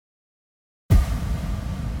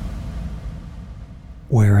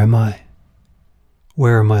Where am I?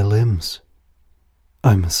 Where are my limbs?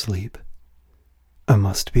 I'm asleep. I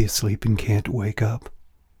must be asleep and can't wake up.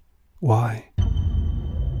 Why?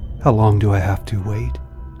 How long do I have to wait?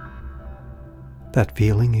 That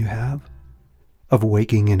feeling you have of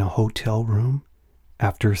waking in a hotel room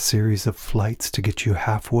after a series of flights to get you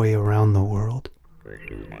halfway around the world?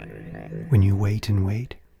 When you wait and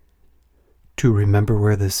wait to remember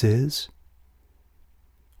where this is?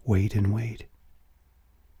 Wait and wait.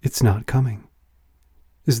 It's not coming.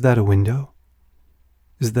 Is that a window?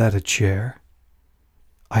 Is that a chair?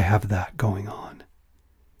 I have that going on.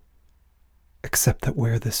 Except that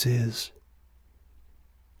where this is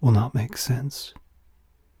will not make sense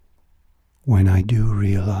when I do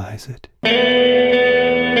realize it.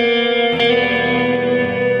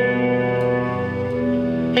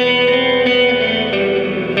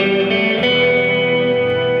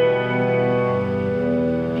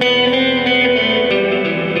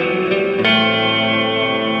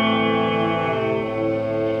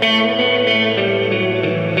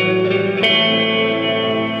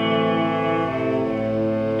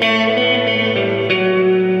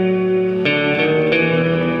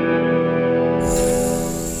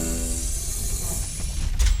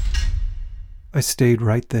 I stayed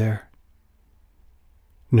right there.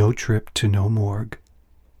 No trip to no morgue.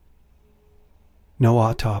 No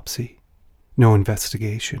autopsy. No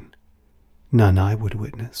investigation. None I would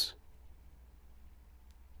witness.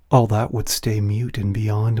 All that would stay mute and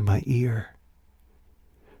beyond my ear.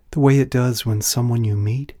 The way it does when someone you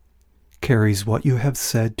meet carries what you have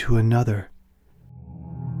said to another.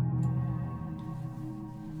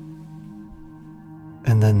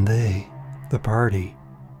 And then they, the party,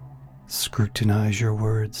 scrutinize your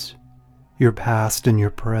words, your past and your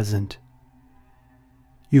present.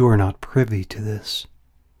 You are not privy to this.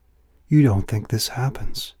 You don't think this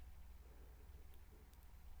happens.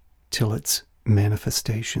 Till its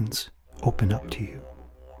manifestations open up to you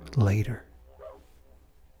later.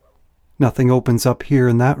 Nothing opens up here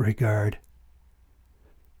in that regard,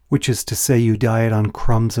 which is to say you diet on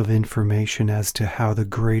crumbs of information as to how the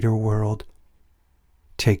greater world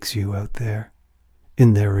takes you out there.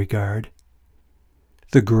 In their regard,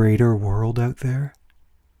 the greater world out there?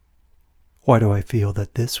 Why do I feel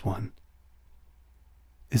that this one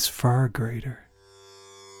is far greater?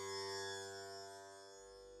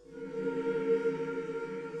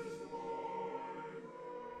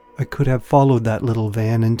 I could have followed that little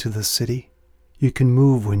van into the city. You can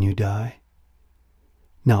move when you die.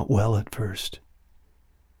 Not well at first.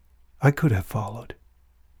 I could have followed,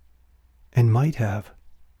 and might have,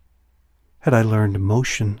 had I learned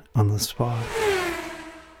motion on the spot.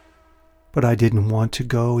 But I didn't want to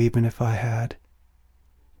go even if I had.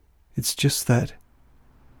 It's just that,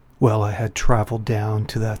 well, I had traveled down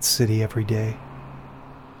to that city every day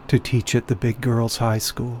to teach at the big girls' high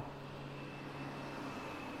school.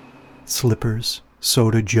 Slippers,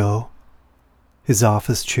 Soda Joe, his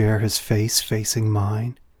office chair, his face facing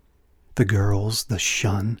mine, the girls, the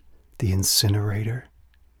shun, the incinerator.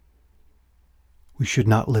 We should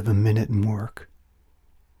not live a minute and work.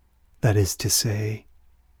 That is to say,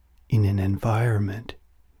 in an environment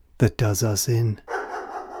that does us in,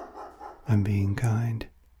 I'm being kind,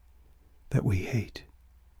 that we hate.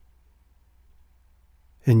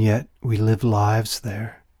 And yet we live lives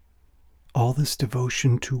there. All this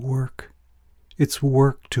devotion to work. It's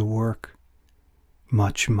work to work.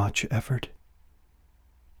 Much, much effort.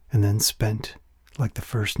 And then spent like the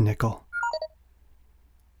first nickel.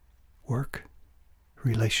 Work.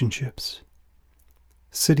 Relationships.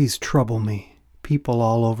 Cities trouble me. People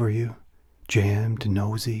all over you. Jammed,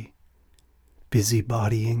 nosy.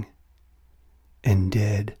 Busybodying. And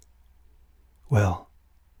dead. Well,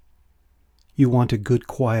 you want a good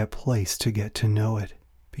quiet place to get to know it,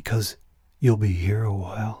 because you'll be here a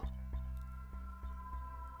while.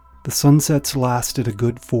 The sunsets lasted a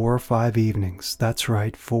good 4 or 5 evenings. That's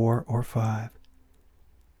right, 4 or 5.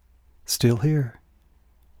 Still here,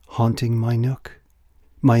 haunting my nook,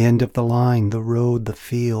 my end of the line, the road, the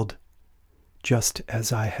field, just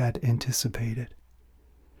as I had anticipated.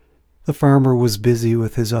 The farmer was busy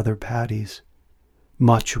with his other paddies.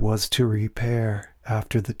 Much was to repair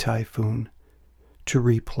after the typhoon, to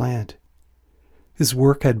replant. His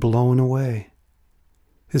work had blown away.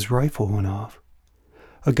 His rifle went off.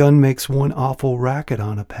 A gun makes one awful racket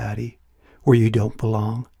on a paddy where you don't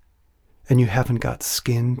belong, and you haven't got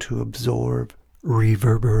skin to absorb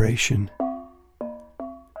reverberation.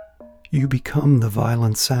 You become the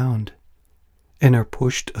violent sound and are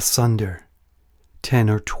pushed asunder, 10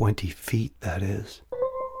 or 20 feet, that is.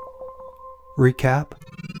 Recap: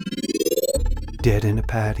 dead in a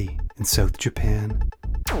paddy in South Japan,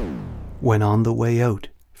 when on the way out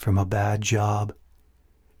from a bad job,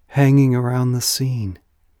 hanging around the scene,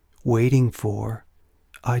 waiting for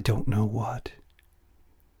I don't know what.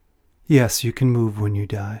 Yes, you can move when you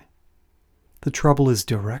die. The trouble is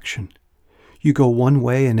direction. You go one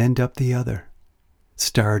way and end up the other.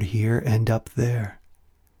 Start here, end up there.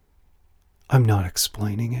 I'm not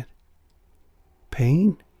explaining it.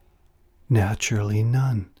 Pain? Naturally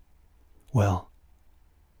none. Well,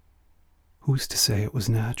 who's to say it was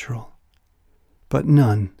natural? But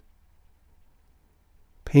none.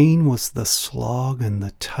 Pain was the slog and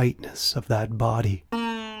the tightness of that body.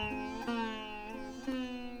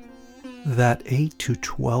 That 8 to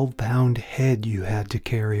 12 pound head you had to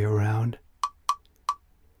carry around.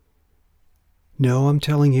 No, I'm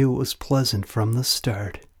telling you it was pleasant from the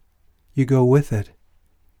start. You go with it.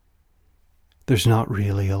 There's not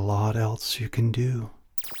really a lot else you can do.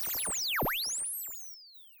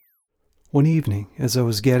 One evening, as I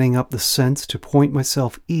was getting up the sense to point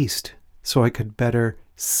myself east so I could better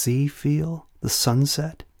feel the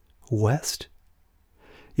sunset west.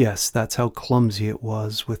 Yes, that's how clumsy it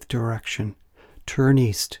was with direction. Turn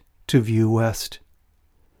east to view west.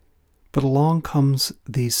 But along comes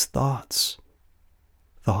these thoughts.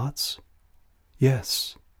 Thoughts?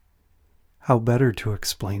 Yes. How better to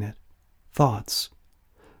explain it? Thoughts.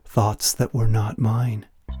 Thoughts that were not mine.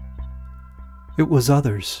 It was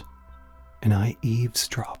others, and I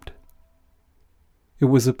eavesdropped. It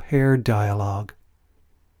was a paired dialogue,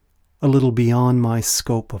 a little beyond my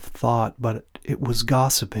scope of thought, but it was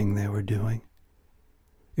gossiping they were doing.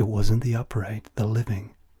 It wasn't the upright, the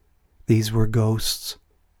living. These were ghosts.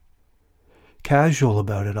 Casual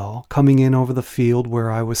about it all, coming in over the field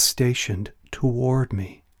where I was stationed toward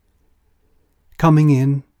me. Coming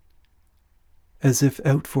in as if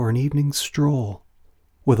out for an evening stroll,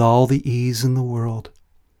 with all the ease in the world,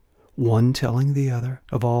 one telling the other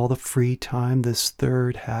of all the free time this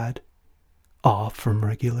third had, off from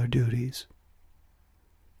regular duties.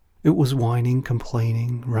 It was whining,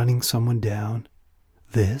 complaining, running someone down.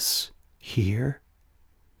 This, here.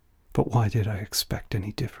 But why did I expect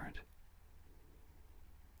any different?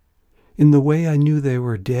 In the way I knew they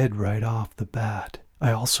were dead right off the bat,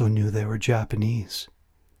 I also knew they were Japanese,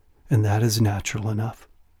 and that is natural enough.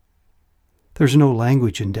 There's no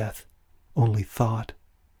language in death, only thought.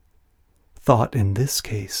 Thought in this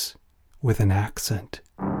case with an accent.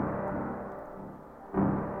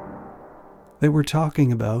 They were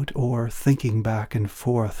talking about, or thinking back and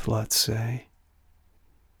forth, let's say,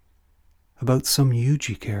 about some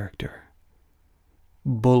Yuji character.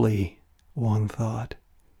 Bully, one thought.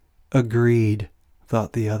 Agreed,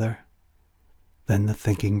 thought the other. Then the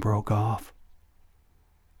thinking broke off.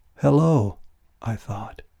 Hello, I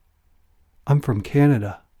thought. I'm from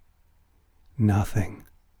Canada. Nothing.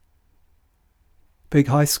 Big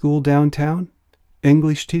high school downtown?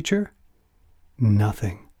 English teacher?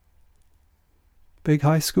 Nothing. Big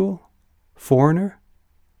high school? Foreigner?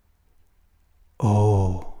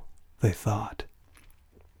 Oh, they thought.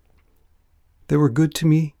 They were good to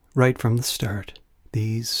me right from the start.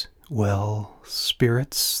 These, well,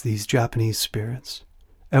 spirits, these Japanese spirits.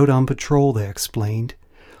 Out on patrol, they explained,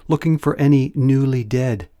 looking for any newly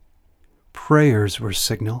dead. Prayers were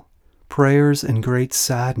signal, prayers and great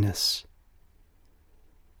sadness.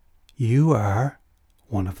 You are,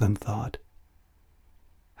 one of them thought.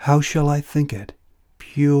 How shall I think it?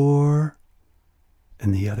 Pure,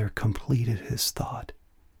 and the other completed his thought.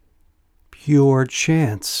 Pure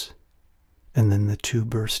chance, and then the two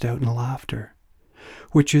burst out in laughter,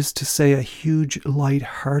 which is to say a huge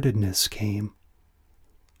light-heartedness came,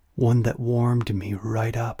 one that warmed me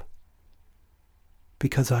right up,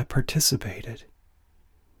 because I participated.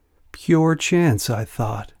 Pure chance, I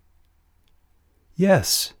thought.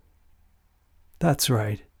 Yes, that's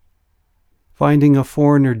right. Finding a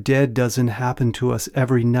foreigner dead doesn't happen to us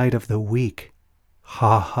every night of the week.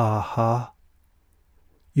 Ha ha ha.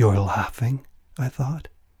 You're laughing, I thought.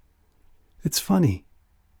 It's funny.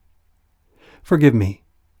 Forgive me.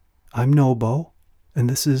 I'm Nobo, and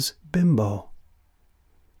this is Bimbo.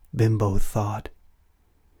 Bimbo thought.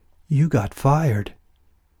 You got fired.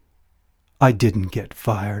 I didn't get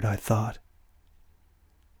fired, I thought.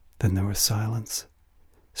 Then there was silence.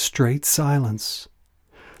 Straight silence.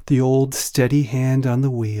 The old steady hand on the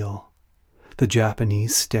wheel. The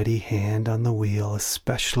Japanese steady hand on the wheel,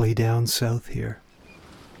 especially down south here.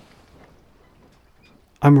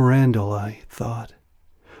 I'm Randall, I thought.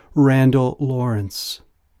 Randall Lawrence.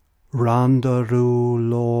 Randaru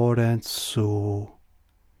Lorenzo.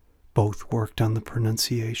 Both worked on the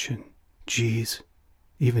pronunciation. Geez,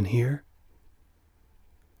 even here?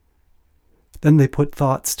 Then they put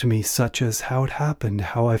thoughts to me such as how it happened,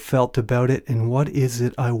 how I felt about it, and what is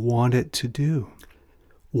it I want it to do.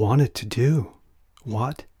 Want it to do?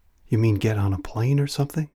 What? You mean get on a plane or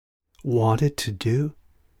something? Want it to do?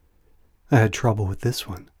 I had trouble with this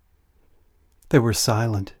one. They were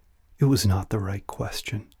silent. It was not the right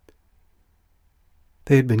question.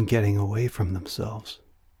 They had been getting away from themselves.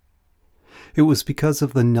 It was because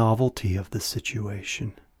of the novelty of the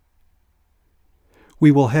situation. We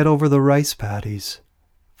will head over the rice paddies,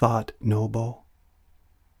 thought Nobo.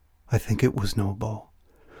 I think it was Nobo.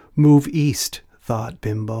 Move east, thought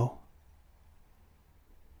Bimbo.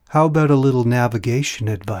 How about a little navigation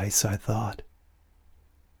advice, I thought.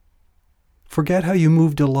 Forget how you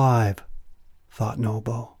moved alive, thought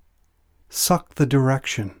Nobo. Suck the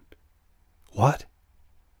direction. What?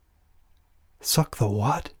 Suck the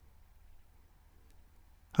what?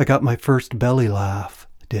 I got my first belly laugh,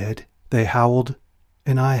 did. They howled,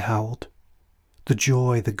 and I howled. The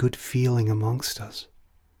joy, the good feeling amongst us.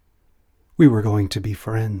 We were going to be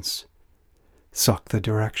friends. Suck the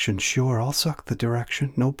direction, sure, I'll suck the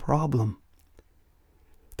direction, no problem.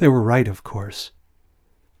 They were right, of course.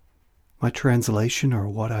 My translation, or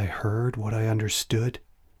what I heard, what I understood,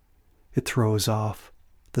 it throws off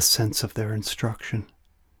the sense of their instruction.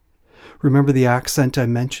 Remember the accent I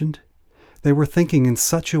mentioned? They were thinking in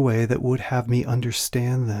such a way that would have me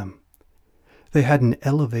understand them. They hadn't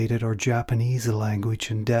elevated our Japanese language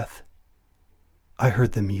in death. I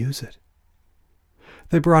heard them use it.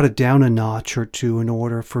 They brought it down a notch or two in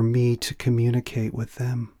order for me to communicate with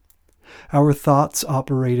them. Our thoughts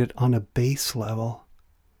operated on a base level.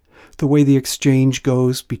 The way the exchange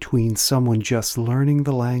goes between someone just learning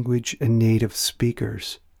the language and native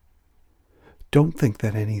speakers. Don't think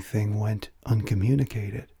that anything went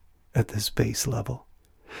uncommunicated at this base level,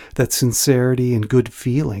 that sincerity and good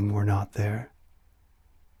feeling were not there.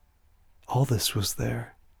 All this was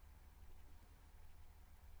there.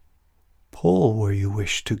 Pull where you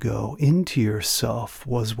wish to go, into yourself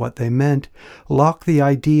was what they meant. Lock the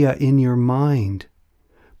idea in your mind,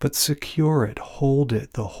 but secure it, hold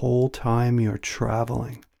it the whole time you're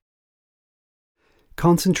traveling.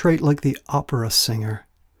 Concentrate like the opera singer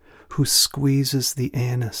who squeezes the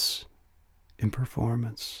anise in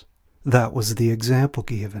performance. That was the example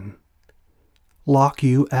given. Lock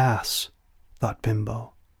you ass, thought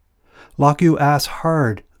Bimbo. Lock you ass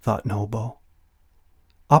hard, thought Nobo.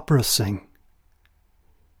 Opera sing.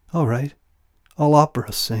 All right, I'll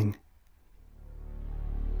opera sing.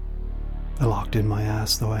 I locked in my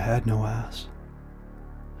ass, though I had no ass.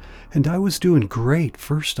 And I was doing great,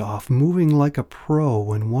 first off, moving like a pro,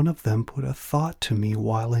 when one of them put a thought to me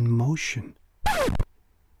while in motion.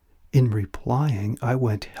 In replying, I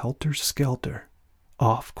went helter-skelter,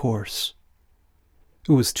 off course.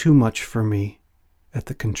 It was too much for me at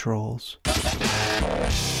the controls.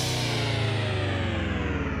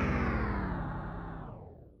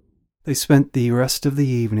 They spent the rest of the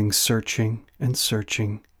evening searching and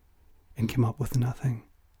searching and came up with nothing.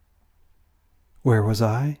 Where was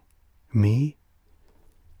I? Me?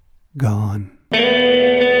 Gone.